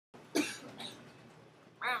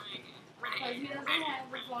Because he doesn't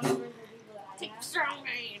have the phone numbers of people that I Take have. strong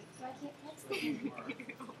name. So I can't text them.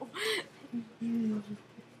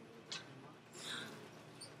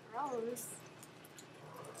 Gross.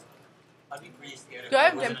 I'd be pretty scared if Do I I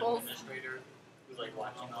have was an dimples? administrator who's like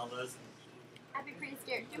watching all this. I'd be pretty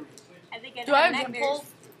scared too. I think I'd Do I have nightmares. dimples?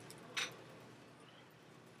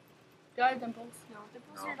 Do I have dimples? No,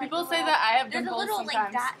 dimples No. are like People a say little, that I have there's a dimples little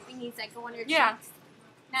sometimes. like dot thingies that go on your Yeah. cheeks.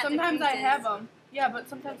 Not the Sometimes I creases. have them. Yeah, but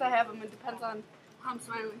sometimes I have them. It depends on how I'm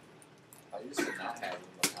smiling. I used to not have them,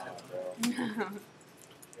 but now I do.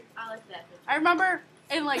 I like that. I remember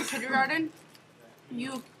in like kindergarten,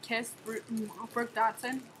 you kissed Brooke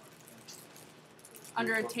Dotson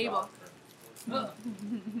under a table.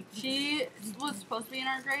 She was supposed to be in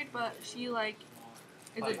our grade, but she like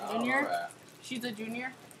is a junior. She's a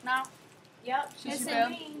junior now. Yep. She's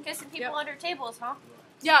Kissing people under tables, huh?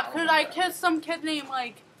 Yeah, cause I kissed some kid named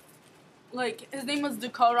like his name was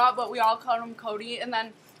Dakota, but we all called him Cody. And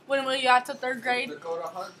then when we got to third grade, Dakota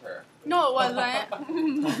Hunter. no, it wasn't.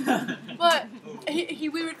 But we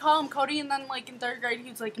would call him Cody, and then like in third grade, he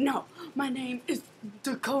was like, "No, my name is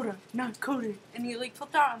Dakota, not Cody," and he like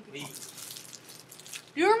flipped out on people.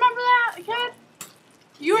 Do you remember that, kid?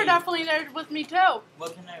 You were definitely there with me too.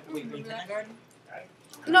 What can I? Wait, in kindergarten?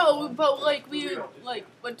 No, but like we like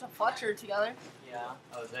went to Fletcher together Yeah,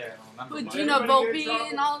 I was there. I don't remember. with much. Gina Volpe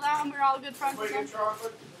and all that, and we were all good friends with them.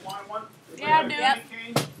 chocolate? You want one? Yeah, dude. Candy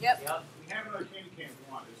cane? Yep. We have another candy cane if you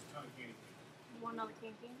want. There's a ton of candy cane. One other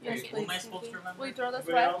candy. Yes, Wait, who am I supposed to remember? Will you throw this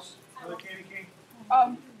Anybody away? else? Another candy cane? I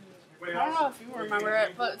Anybody don't else? know if you remember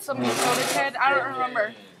it, but some Dakota kid, I don't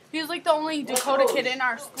remember. He was like the only Dakota kid in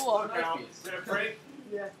our school. Now, is that a break?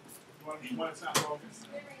 Yeah. You want it not broken?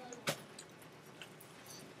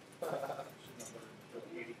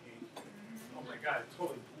 Oh my god, it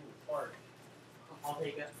totally blew apart. I'll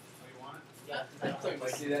take it. Oh, you want it? Yeah. I thought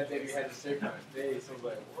you see that baby had a shape on his face. I was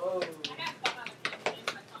like, whoa.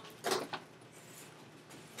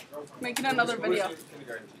 Making another Who was video. your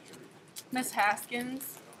kindergarten teacher? Miss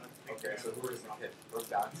Haskins, Okay, so who is the kid? Brooke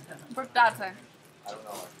Dotson? Brooke Dotson. I don't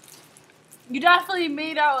know her. You definitely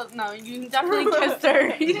made out with, no, you definitely kissed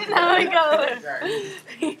her. You didn't have to go there. I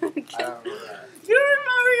don't remember that. You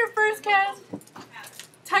remember your first kiss?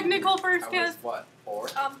 Technical first I kiss? was what, 4?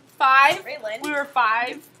 5? Raylan. We were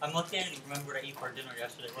 5. I'm looking at it and remember to eat for dinner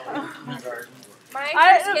yesterday. Well, kindergarten. My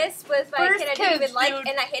I- first kiss was by a first kid I kiss, didn't even like, dude.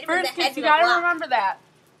 and I hit him in First the head kiss, you with a gotta block. remember that.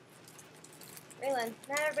 Raylan,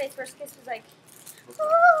 not everybody's first kiss was like,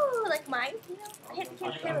 ooh, like mine, you know? I hit the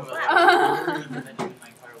kid in the head with a block.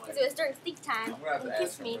 Because it was during sleep time, I'm gonna have and to he ask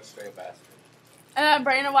kissed him me. which straight bastard. And then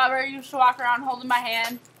Brandon Weber used to walk around holding my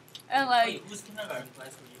hand. And like, Wait, whose kindergarten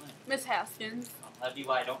class were you in? Miss Haskins. That'd be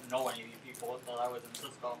why I don't know any of you people until I was in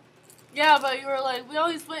Cisco. Yeah, but you were like, we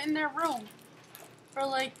always went in their room for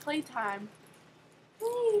like playtime.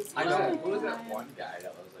 Please, I Who was know. that- Who was that one guy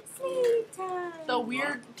that was like sleep time. The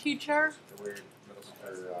weird teacher. the weird middle school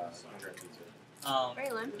kindergarten teacher?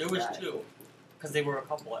 Raylan. There was 2, because they were a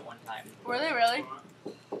couple at one time. Were they really?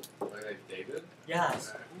 Were they dated?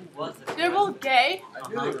 Yes. Who was it? They're both gay. I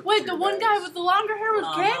knew they were Wait, the one guy guys. with the longer hair was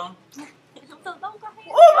gay? Uh-huh.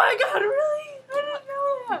 Oh my god, really? I didn't know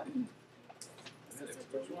that.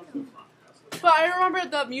 But I remember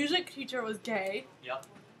the music teacher was gay. Yep.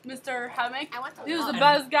 Mr. Hemick. I went to He was the And-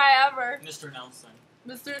 best guy ever. Mr. Nelson.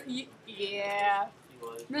 Yeah. He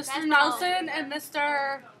was. Mr. Nelson and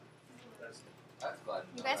Mr. That's glad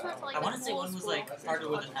You guys went to like I the want to say whole one was school. like started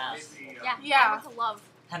with an S. Yeah. Yeah. I went to Love.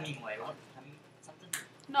 Hemingway. What? Something?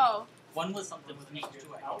 No. One was something with an H too.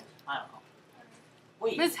 I don't know.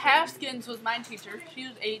 Wait. Miss Haskins was my teacher. She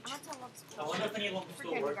was H. I went to Love I school. wonder if any of them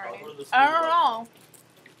still work. I'll go to the I don't know.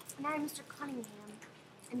 And I had Mr. Cunningham.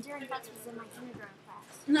 And Darren Butts was in my kindergarten class.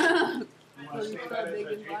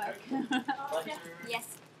 Yes.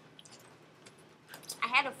 I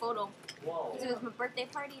had a photo. Whoa. Because it was my birthday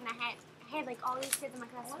party, and I had like all these kids in my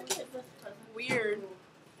class. Weird.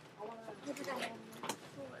 Who did I have?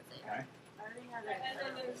 Who was it? Okay. I already had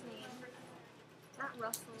his name. Not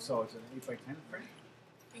Russell. So it's an 8x10 frame?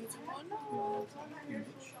 I don't know.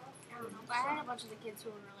 But I had a bunch of the kids who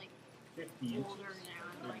were like 50 inches. older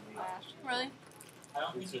now in my class. Really? I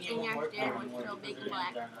don't think any of And them your work. dad was real big and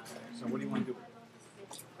black. So what do you want to do?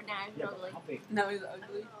 But now I'm Yeah, ugly. how big? No, he's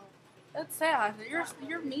ugly. That's sad.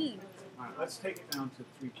 You're mean. Alright, let's take it down to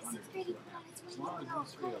 300. It's pretty good. As long as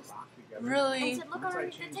these three are locked together. I Really? said, look Once I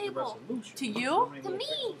underneath change the the table. resolution, To you? how many To me.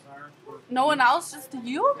 pixels are for No one else, just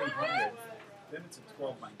you? 300, then it's a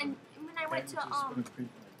 12 by 9. And when I went to Then it's just gonna print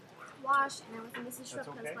Wash, and I was in Mrs. That's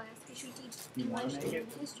Shrupka's okay. class, because she teaches You wanna English make and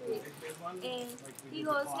it history. big one, And like we he did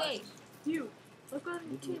goes, the hey, clocks? You. look on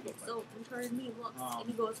the tube. It's open toward me. Looks, and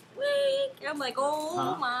he goes, wink. And I'm like,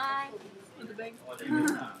 oh my. With the big.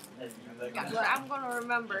 That's what I'm gonna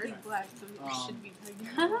remember. He's black, so he should be big.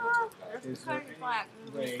 There's a kind of black.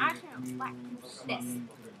 Actually, I'm black. This.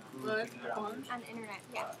 Look, On the internet,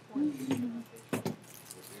 yeah.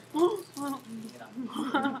 Do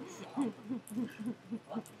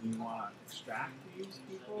you want to extract these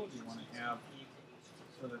people? Do you want to have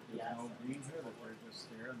so that there's no green here, that they're just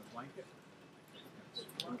there in the blanket?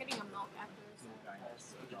 I'm getting a milk after this.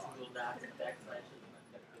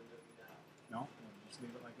 No? Just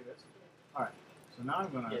leave it like it is? Alright, so now I'm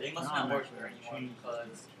going to They must now not I'm work actually there gonna anymore change because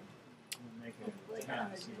this. I'm going to make it into 10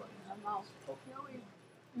 and see what happens.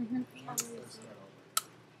 Mm-hmm.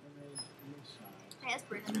 I asked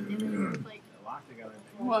Brandon and they were like, They're locked together.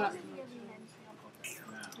 What?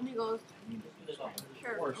 and he goes,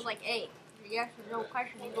 sure. I was like, hey, yes or no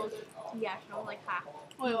question. He goes, yes. And I was like, ha.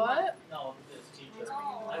 Wait, what? no, this teacher.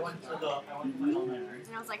 I went to my home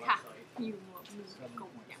And I was like, ha. You will go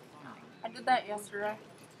down. I did that yesterday.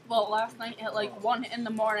 Well, last night at like 1 in the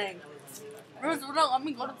morning. Rose wouldn't let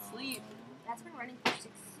me go to sleep. That's been running for 6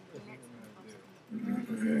 minutes.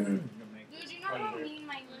 Dude, you know how mean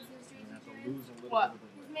my English history teacher is? What?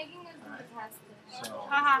 He's making us do a test today.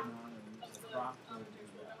 Haha.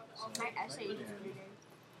 My essay is every day.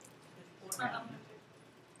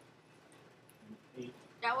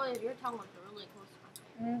 That was, your tongue was really close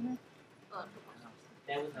to mine.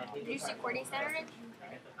 Mm-hmm. Did you see Cordy Saturday?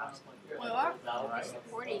 Wait, what?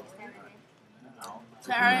 Cordy Saturday.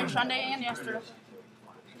 Saturday, Sunday, and yesterday.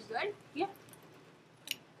 She's good?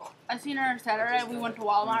 I seen her Saturday. We went to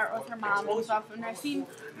Walmart with her mom and stuff, and I seen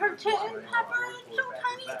her kitten Pepper. It's so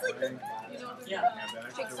tiny. It's like this.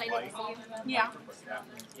 She's excited to see you. Yeah.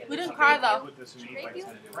 We didn't cry though. Thank you.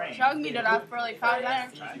 She hugged me to death for like 5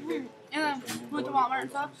 minutes, and then went to Walmart and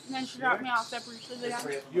stuff. And then she dropped me off separately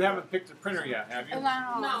again. You haven't picked a printer yet, have you? And then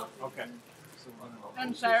Okay.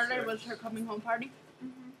 and Saturday was her coming home party.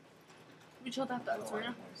 We chilled at the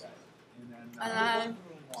arena, and then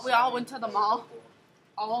we all went to the mall.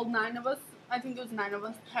 All 9 of us, I think it was 9 of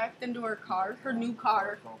us, packed into her car, her new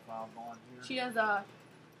car. She has a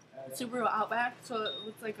Subaru Outback, so it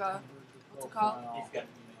looks like a, what's it called?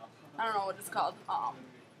 I don't know what it's called.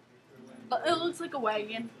 But it looks like a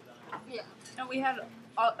wagon. Yeah. And we had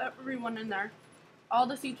everyone in there. All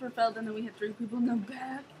the seats were filled, and then we had 3 people in the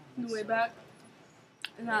back, in the way back.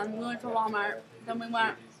 And then we went to Walmart. Then we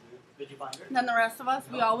went. Then the rest of us,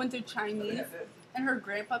 we all went to Chinese, and her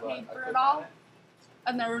grandpa paid for it all.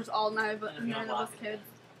 And there was all 9 of us kids.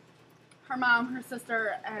 Her mom, her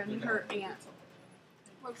sister, and her aunt.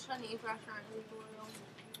 Which Chinese restaurant is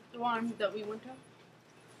The one that we went to.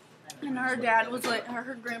 And her dad was like,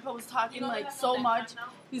 her grandpa was talking like so much.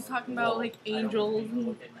 He was talking about like angels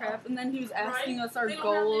and crap. And then he was asking us our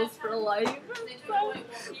goals for life.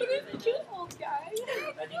 Look at this cute old guy.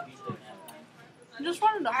 I just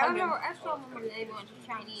wanted to I hug don't him. know. I still remember they went to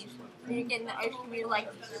Chinese. And you're getting the ice cream. You're like,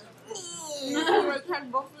 you like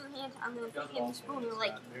had both of your hands on the fucking spoon. You're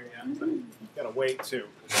like, You gotta wait too.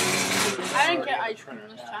 I didn't get ice cream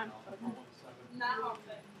this time.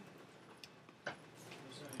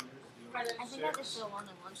 I think I just still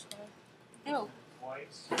wanted lunch today. Ew.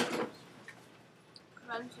 Because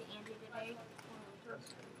I didn't see Andy today.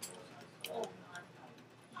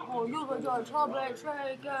 Oh, look at your chocolate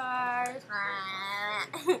tray, guys.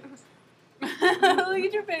 Look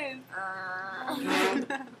at your face.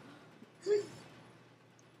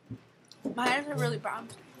 My eyes are really brown.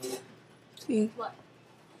 See. What?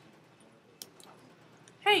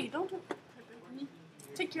 Hey, don't do me.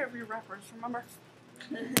 Take care of your rappers, remember?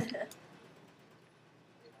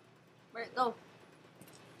 Where'd it go?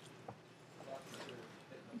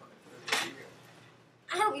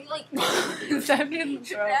 Ow, you like Stab me in the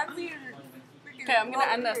throat. grabbed me Okay, I'm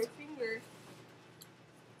gonna end this. finger.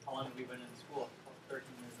 How long have we been in school? 13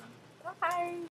 years. Bye.